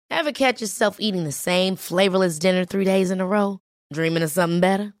Ever catch yourself eating the same flavorless dinner 3 days in a row? Dreaming of something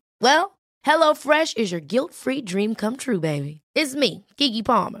better? Well, HelloFresh is your guilt-free dream come true, baby. It's me, Keke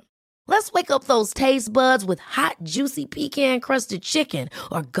Palmer. Let's wake up those taste buds with hot, juicy pecan-crusted chicken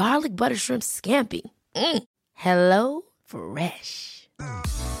or garlic butter shrimp scampi. Hello Fresh.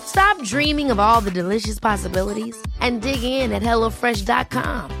 Stop dreaming of all the delicious possibilities and dig in at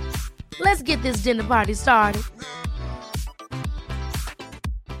HelloFresh.com. Let's get this dinner party started.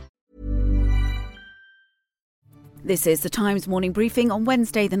 This is the Times morning briefing on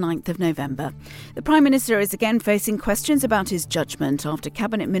Wednesday, the 9th of November. The Prime Minister is again facing questions about his judgment after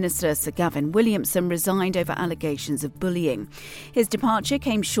Cabinet Minister Sir Gavin Williamson resigned over allegations of bullying. His departure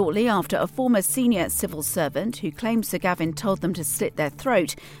came shortly after a former senior civil servant who claimed Sir Gavin told them to slit their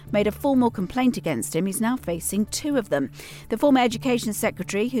throat made a formal complaint against him. He's now facing 2 of them. The former Education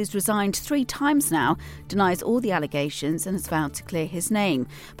Secretary, who's resigned 3 times now, denies all the allegations and has vowed to clear his name.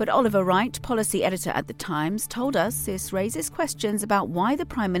 But Oliver Wright, policy editor at The Times, told us this raises questions about why the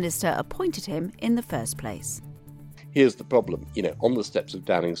Prime Minister appointed him in the first place. Here's the problem. On the steps of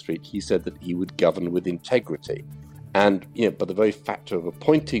Downing Street, he said that he would govern with integrity. And, by the very factor of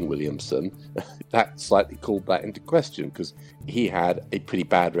appointing Williamson, that slightly called that into question because he had a pretty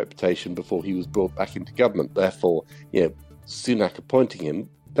bad reputation before he was brought back into government. Therefore, Sunak appointing him,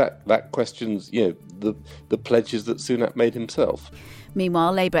 that questions, the pledges that Sunak made himself.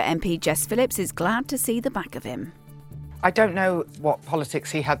 Meanwhile, Labour MP Jess Phillips is glad to see the back of him. I don't know what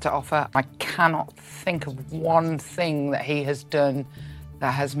politics he had to offer. I cannot think of one thing that he has done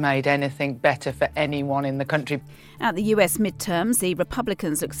that has made anything better for anyone in the country. At the US midterms, the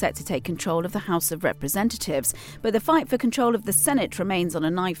Republicans look set to take control of the House of Representatives. But the fight for control of the Senate remains on a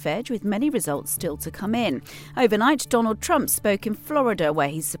knife edge, with many results still to come in. Overnight, Donald Trump spoke in Florida, where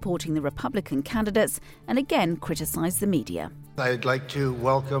he's supporting the Republican candidates and again criticised the media. I'd like to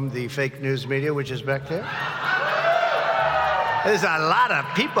welcome the fake news media, which is back there. There's a lot of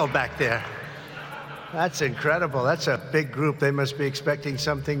people back there. That's incredible. That's a big group. They must be expecting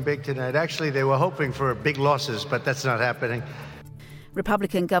something big tonight. Actually, they were hoping for big losses, but that's not happening.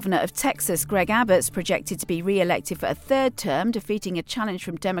 Republican Governor of Texas, Greg Abbott's projected to be re-elected for a 3rd term, defeating a challenge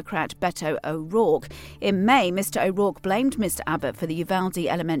from Democrat Beto O'Rourke. In May, Mr. O'Rourke blamed Mr. Abbott for the Uvalde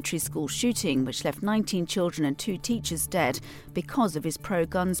Elementary School shooting, which left 19 children and 2 teachers dead because of his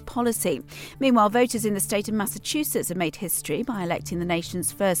pro-guns policy. Meanwhile, voters in the state of Massachusetts have made history by electing the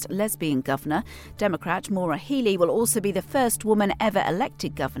nation's first lesbian governor. Democrat Maura Healey will also be the first woman ever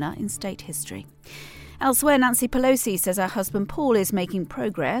elected governor in state history. Elsewhere, Nancy Pelosi says her husband Paul is making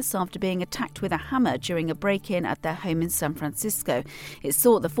progress after being attacked with a hammer during a break-in at their home in San Francisco. It's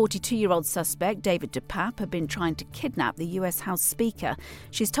thought the 42-year-old suspect, David DePape, had been trying to kidnap the US House Speaker.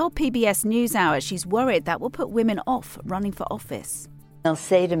 She's told PBS NewsHour she's worried that will put women off running for office. They'll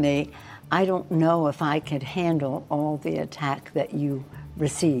say to me, I don't know if I could handle all the attack that you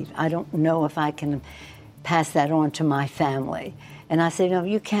receive. I don't know if I can pass that on to my family. And I say, no,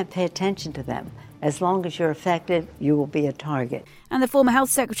 you can't pay attention to them. As long as you're affected, you will be a target. And the former Health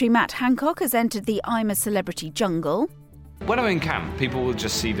Secretary Matt Hancock has entered the I'm a Celebrity jungle. When I'm in camp, people will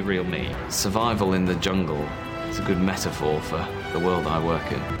just see the real me. Survival in the jungle is a good metaphor for the world I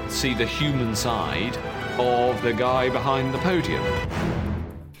work in. See the human side of the guy behind the podium.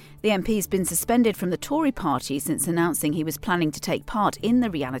 The MP's been suspended from the Tory party since announcing he was planning to take part in the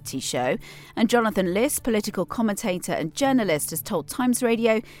reality show. And Jonathan Liss, political commentator and journalist, has told Times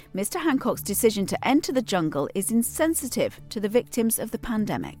Radio Mr. Hancock's decision to enter the jungle is insensitive to the victims of the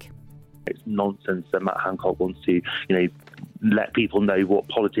pandemic. It's nonsense that Matt Hancock wants to, let people know what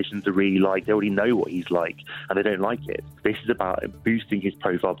politicians are really like. They already know what he's like, and they don't like it. This is about boosting his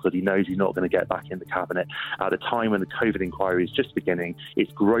profile because he knows he's not going to get back in the cabinet. At a time when the COVID inquiry is just beginning,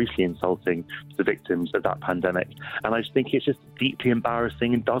 it's grossly insulting to the victims of that pandemic. And I just think it's just deeply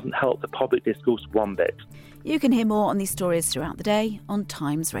embarrassing and doesn't help the public discourse one bit. You can hear more on these stories throughout the day on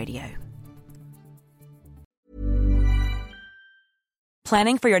Times Radio.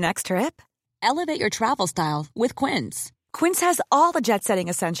 Planning for your next trip? Elevate your travel style with Quince. Quince has all the jet-setting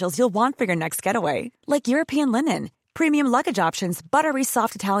essentials you'll want for your next getaway, like European linen, premium luggage options, buttery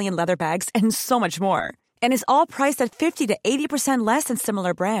soft Italian leather bags, and so much more. And is all priced at 50 to 80% less than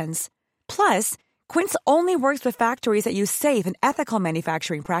similar brands. Plus, Quince only works with factories that use safe and ethical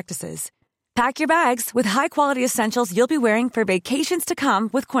manufacturing practices. Pack your bags with high-quality essentials you'll be wearing for vacations to come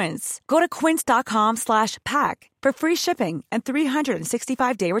with Quince. Go to quince.com/pack for free shipping and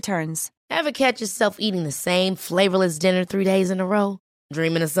 365-day returns. Ever catch yourself eating the same flavorless dinner 3 days in a row?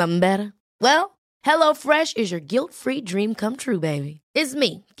 Dreaming of something better? Well, HelloFresh is your guilt-free dream come true, baby. It's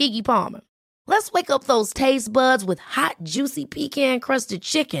me, Keke Palmer. Let's wake up those taste buds with hot, juicy pecan-crusted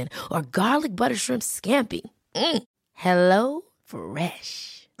chicken or garlic butter shrimp scampi. Hello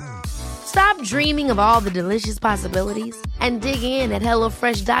Fresh. Stop dreaming of all the delicious possibilities and dig in at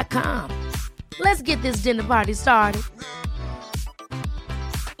HelloFresh.com. Let's get this dinner party started.